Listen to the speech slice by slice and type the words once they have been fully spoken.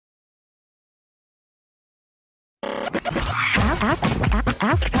Ask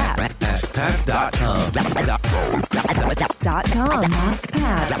Pat. AskPat.com.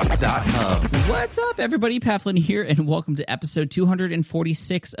 AskPat.com. What's up, everybody? Pat Flynn here, and welcome to episode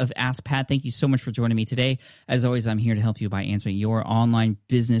 246 of Ask Pat. Thank you so much for joining me today. As always, I'm here to help you by answering your online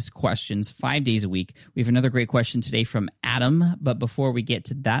business questions 5 days a week. We have another great question today from Adam, but before we get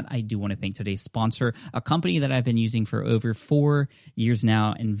to that, I do want to thank today's sponsor, a company that I've been using for over 4 years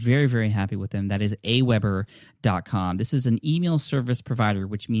now and very, very happy with them. That is Aweber.com. This is an email service provider,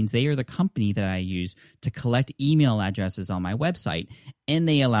 which means they are the company that I use to collect email addresses on my website, and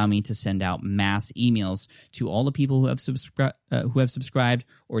they allow me to send out mass emails to all the people who have subscribed,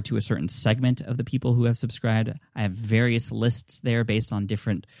 or to a certain segment of the people who have subscribed. I have various lists there based on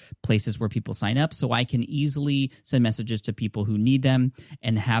different places where people sign up, so I can easily send messages to people who need them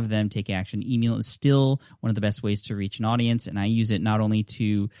and have them take action. Email is still one of the best ways to reach an audience, and I use it not only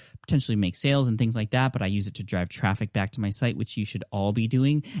to potentially make sales and things like that, but I use it to drive traffic back to my site, which you should all be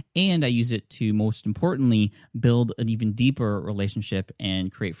doing, and I use it to, most importantly, build an even deeper relationship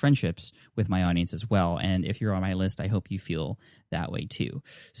and create friendships with my audience as well. And if you're on my list, I hope you feel that way too.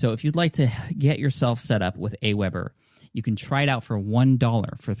 So if you'd like to get yourself set up with Aweber, you can try it out for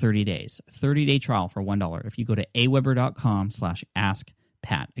 $1 for 30 days. 30-day trial for $1 if you go to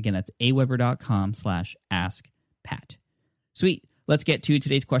aweber.com/askpat. Again, that's aweber.com/askpat. Sweet. Let's get to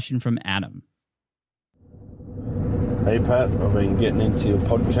today's question from Adam. Hey Pat, I've been getting into your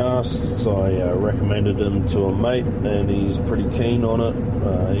podcasts. I recommended them to a mate and he's pretty keen on it.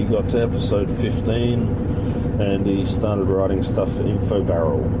 He got to episode 15 and he started writing stuff for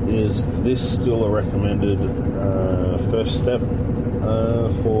InfoBarrel. Is this still a recommended first step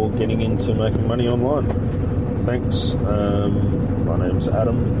for getting into making money online? Thanks. My name's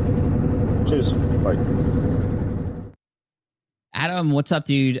Adam. Cheers. Bye. Adam, what's up,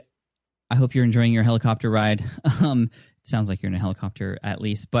 dude? I hope you're enjoying your helicopter ride. It sounds like you're in a helicopter at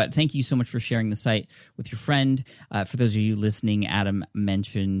least. But thank you so much for sharing the site with your friend. For those of you listening, Adam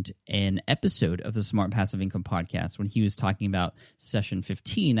mentioned an episode of the Smart Passive Income podcast when he was talking about session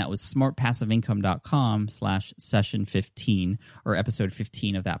 15. That was smartpassiveincome.com/session 15, or episode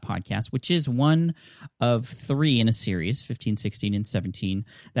 15 of that podcast, which is one of 3 in a series, 15, 16, and 17,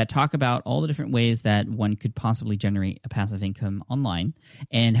 that talk about all the different ways that one could possibly generate a passive income online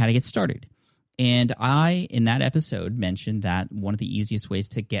and how to get started. And I, in that episode, mentioned that one of the easiest ways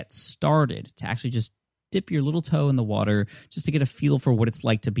to get started, to actually just dip your little toe in the water, just to get a feel for what it's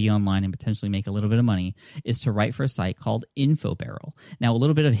like to be online and potentially make a little bit of money, is to write for a site called InfoBarrel. Now, a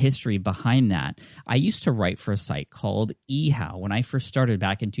little bit of history behind that. I used to write for a site called eHow. When I first started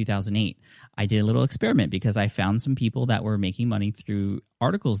back in 2008, I did a little experiment because I found some people that were making money through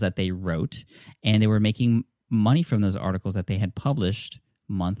articles that they wrote, and they were making money from those articles that they had published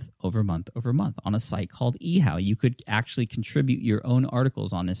month over month over month on a site called eHow. You could actually contribute your own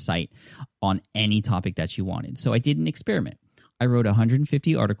articles on this site on any topic that you wanted. So I did an experiment. I wrote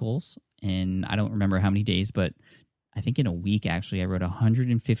 150 articles in, I don't remember how many days, but I think in a week, actually, I wrote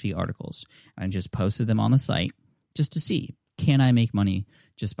 150 articles and just posted them on the site just to see, can I make money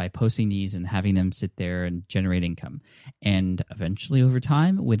just by posting these and having them sit there and generate income? And eventually, over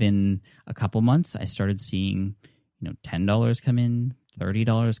time, within a couple months, I started seeing, $10 come in,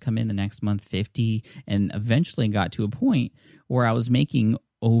 $30 come in the next month, $50, and eventually got to a point where I was making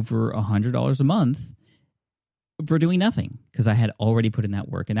over $100 a month for doing nothing because I had already put in that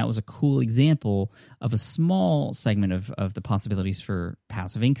work. And that was a cool example of a small segment of the possibilities for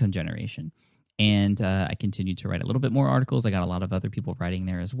passive income generation. And I continued to write a little bit more articles. I got a lot of other people writing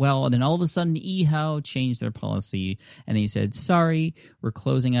there as well. And then all of a sudden, eHow changed their policy, and they said, sorry, we're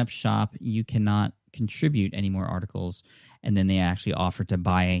closing up shop. You cannot contribute any more articles. And then they actually offered to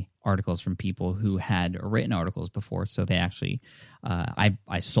buy articles from people who had written articles before. So they actually, I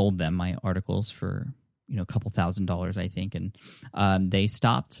sold them my articles for a couple $1,000s, I think, and they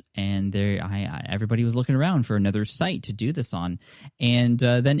stopped. And everybody was looking around for another site to do this on. And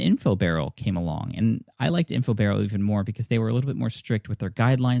then InfoBarrel came along, and I liked InfoBarrel even more because they were a little bit more strict with their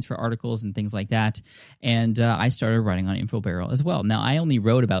guidelines for articles and things like that. And I started writing on InfoBarrel as well. Now, I only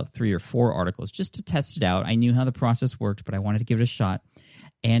wrote about 3 or 4 articles just to test it out. I knew how the process worked, but I wanted to give it a shot.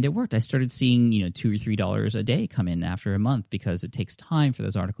 And it worked. I started seeing, $2 or $3 a day come in after a month because it takes time for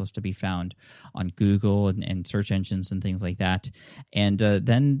those articles to be found on Google and search engines and things like that. And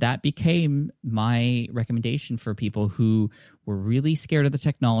then that became my recommendation for people who were really scared of the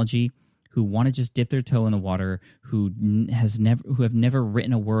technology, who want to just dip their toe in the water, who have never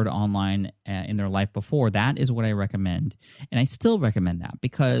written a word online in their life before. That is what I recommend. And I still recommend that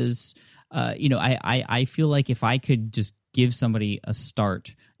because I feel like if I could just give somebody a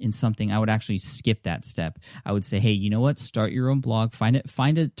start in something, I would actually skip that step. I would say, hey, you know what? Start your own blog. Find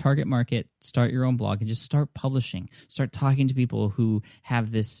a target market, start your own blog, and just start publishing. Start talking to people who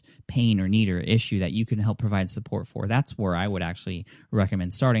have this pain or need or issue that you can help provide support for. That's where I would actually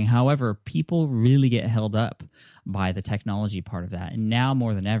recommend starting. However, people really get held up by the technology part of that. And now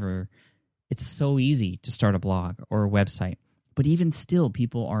more than ever, it's so easy to start a blog or a website. But even still,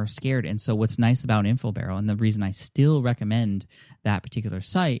 people are scared. And so what's nice about InfoBarrel, and the reason I still recommend that particular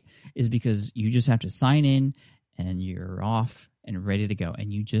site, is because you just have to sign in and you're off and ready to go.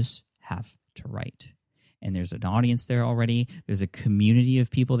 And you just have to write. And there's an audience there already. There's a community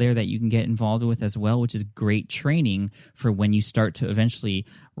of people there that you can get involved with as well, which is great training for when you start to eventually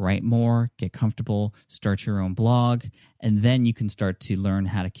write more, get comfortable, start your own blog, and then you can start to learn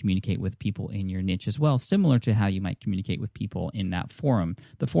how to communicate with people in your niche as well, similar to how you might communicate with people in that forum.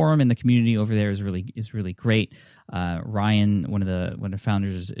 The forum and the community over there is really great. Ryan, one of the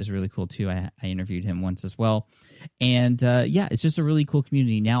founders, is really cool too. I interviewed him once as well. And it's just a really cool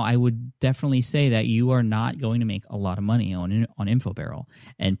community. Now, I would definitely say that you are not going to make a lot of money on InfoBarrel,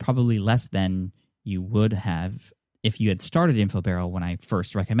 and probably less than you would have if you had started InfoBarrel when I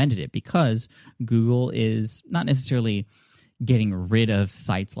first recommended it, because Google is not necessarily getting rid of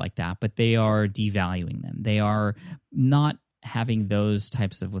sites like that, but they are devaluing them. They are not having those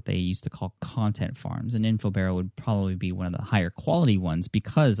types of what they used to call content farms, and InfoBarrel would probably be one of the higher quality ones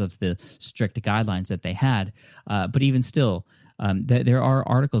because of the strict guidelines that they had. But even still, there are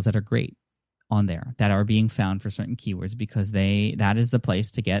articles that are great on there that are being found for certain keywords, because that is the place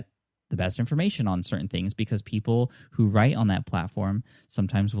to get the best information on certain things, because people who write on that platform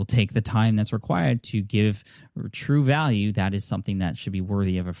sometimes will take the time that's required to give true value. That is something that should be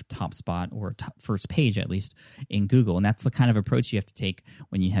worthy of a top spot or a top first page, at least in Google. And that's the kind of approach you have to take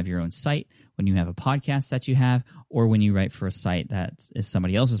when you have your own site, when you have a podcast that you have, or when you write for a site that is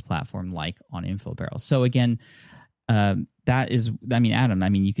somebody else's platform, like on InfoBarrel. So again, that is,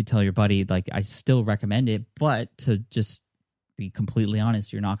 Adam, you could tell your buddy, like, I still recommend it, but to just be completely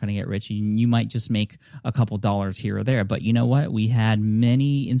honest, you're not going to get rich. You might just make a couple dollars here or there. But you know what? We had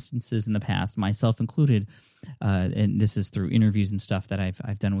many instances in the past, myself included, and this is through interviews and stuff that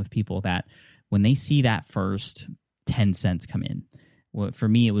I've done with people, that when they see that first 10 cents come in, well, for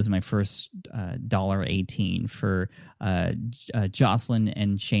me, it was my first $1.18. For Jocelyn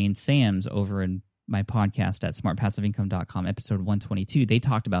and Shane Sams over in my podcast at smartpassiveincome.com, episode 122, they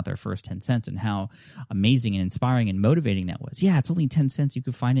talked about their first 10 cents and how amazing and inspiring and motivating that was. Yeah, it's only 10 cents. You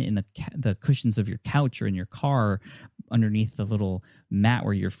could find it in the cushions of your couch or in your car underneath the little mat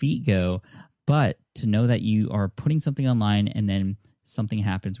where your feet go. But to know that you are putting something online and then something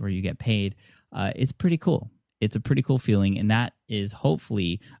happens where you get paid, it's pretty cool. It's a pretty cool feeling, and that is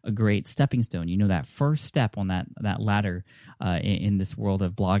hopefully a great stepping stone. You know, that first step on that ladder in this world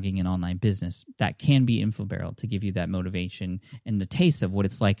of blogging and online business, that can be InfoBarrel to give you that motivation and the taste of what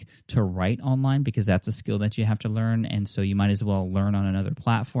it's like to write online, because that's a skill that you have to learn. And so you might as well learn on another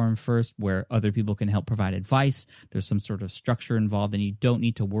platform first where other people can help provide advice. There's some sort of structure involved, and you don't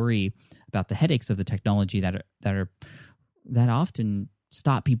need to worry about the headaches of the technology that often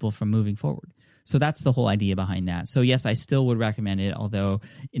stop people from moving forward. So that's the whole idea behind that. So yes, I still would recommend it, although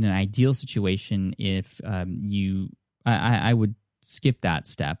in an ideal situation, if I would skip that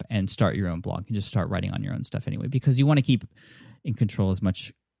step and start your own blog and just start writing on your own stuff anyway, because you want to keep in control as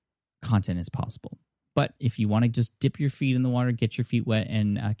much content as possible. But if you want to just dip your feet in the water, get your feet wet,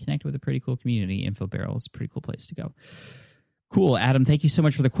 and connect with a pretty cool community, InfoBarrel is a pretty cool place to go. Cool, Adam, thank you so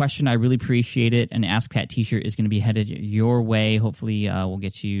much for the question. I really appreciate it. An Ask Pat t-shirt is going to be headed your way. Hopefully we'll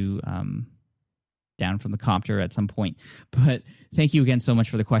get you down from the copter at some point. But thank you again so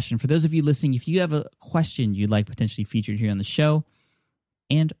much for the question. For those of you listening, if you have a question you'd like potentially featured here on the show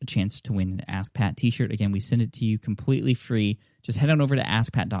and a chance to win an Ask Pat t-shirt, again, we send it to you completely free. Just head on over to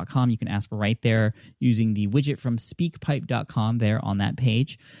askpat.com. You can ask right there using the widget from speakpipe.com there on that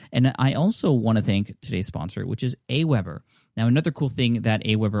page. And I also want to thank today's sponsor, which is Aweber. Now, another cool thing that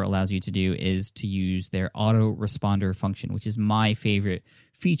Aweber allows you to do is to use their autoresponder function, which is my favorite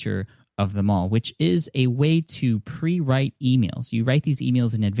feature of them all, which is a way to pre-write emails. You write these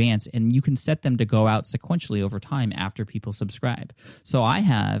emails in advance, and you can set them to go out sequentially over time after people subscribe. So I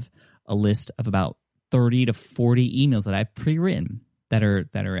have a list of about 30 to 40 emails that I've pre-written that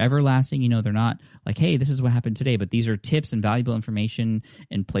are everlasting. You know, they're not like, hey, this is what happened today, but these are tips and valuable information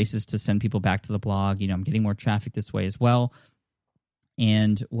and places to send people back to the blog. You know, I'm getting more traffic this way as well.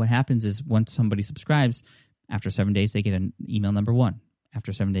 And what happens is once somebody subscribes, after 7 days, they get an email number 1.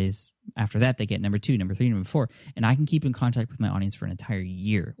 After 7 days after that, they get number 2, number 3, number 4. And I can keep in contact with my audience for an entire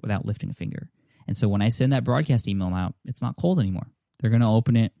year without lifting a finger. And so when I send that broadcast email out, it's not cold anymore. They're going to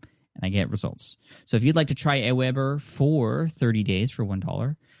open it, and I get results. So if you'd like to try Aweber for 30 days for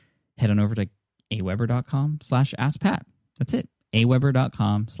 $1, head on over to aweber.com/askpat. That's it.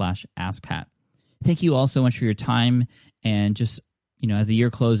 aweber.com/askpat. Thank you all so much for your time. And just, as the year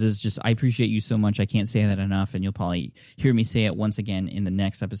closes, I appreciate you so much. I can't say that enough. And you'll probably hear me say it once again in the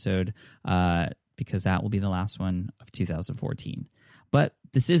next episode because that will be the last one of 2014. But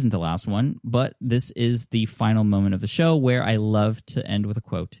this isn't the last one, but this is the final moment of the show where I love to end with a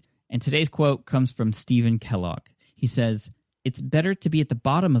quote. And today's quote comes from Stephen Kellogg. He says, "It's better to be at the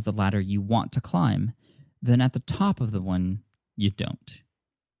bottom of the ladder you want to climb than at the top of the one you don't."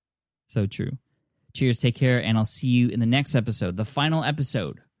 So true. Cheers, take care, and I'll see you in the next episode, the final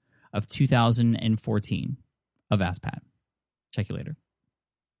episode of 2014 of Ask Pat. Check you later.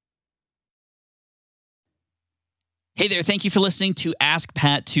 Hey there, thank you for listening to Ask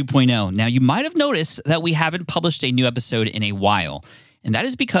Pat 2.0. Now, you might have noticed that we haven't published a new episode in a while, and that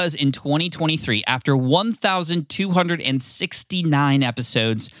is because in 2023, after 1,269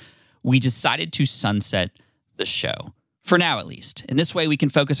 episodes, we decided to sunset the show. For now, at least. In this way, we can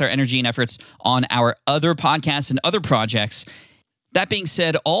focus our energy and efforts on our other podcasts and other projects. That being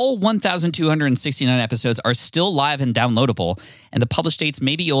said, all 1,269 episodes are still live and downloadable, and the published dates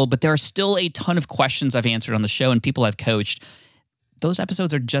may be old, but there are still a ton of questions I've answered on the show and people I've coached. Those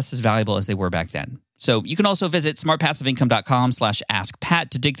episodes are just as valuable as they were back then. So you can also visit smartpassiveincome.com/askpat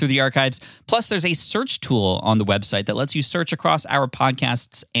to dig through the archives. Plus, there's a search tool on the website that lets you search across our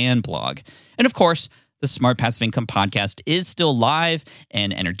podcasts and blog. And of course, the Smart Passive Income podcast is still live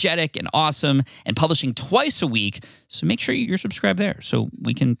and energetic and awesome and publishing twice a week. So make sure you're subscribed there so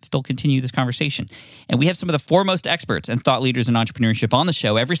we can still continue this conversation. And we have some of the foremost experts and thought leaders in entrepreneurship on the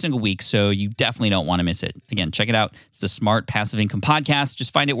show every single week, so you definitely don't want to miss it. Again, check it out. It's the Smart Passive Income podcast.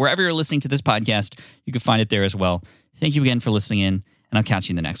 Just find it wherever you're listening to this podcast. You can find it there as well. Thank you again for listening in, and I'll catch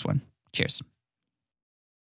you in the next one. Cheers.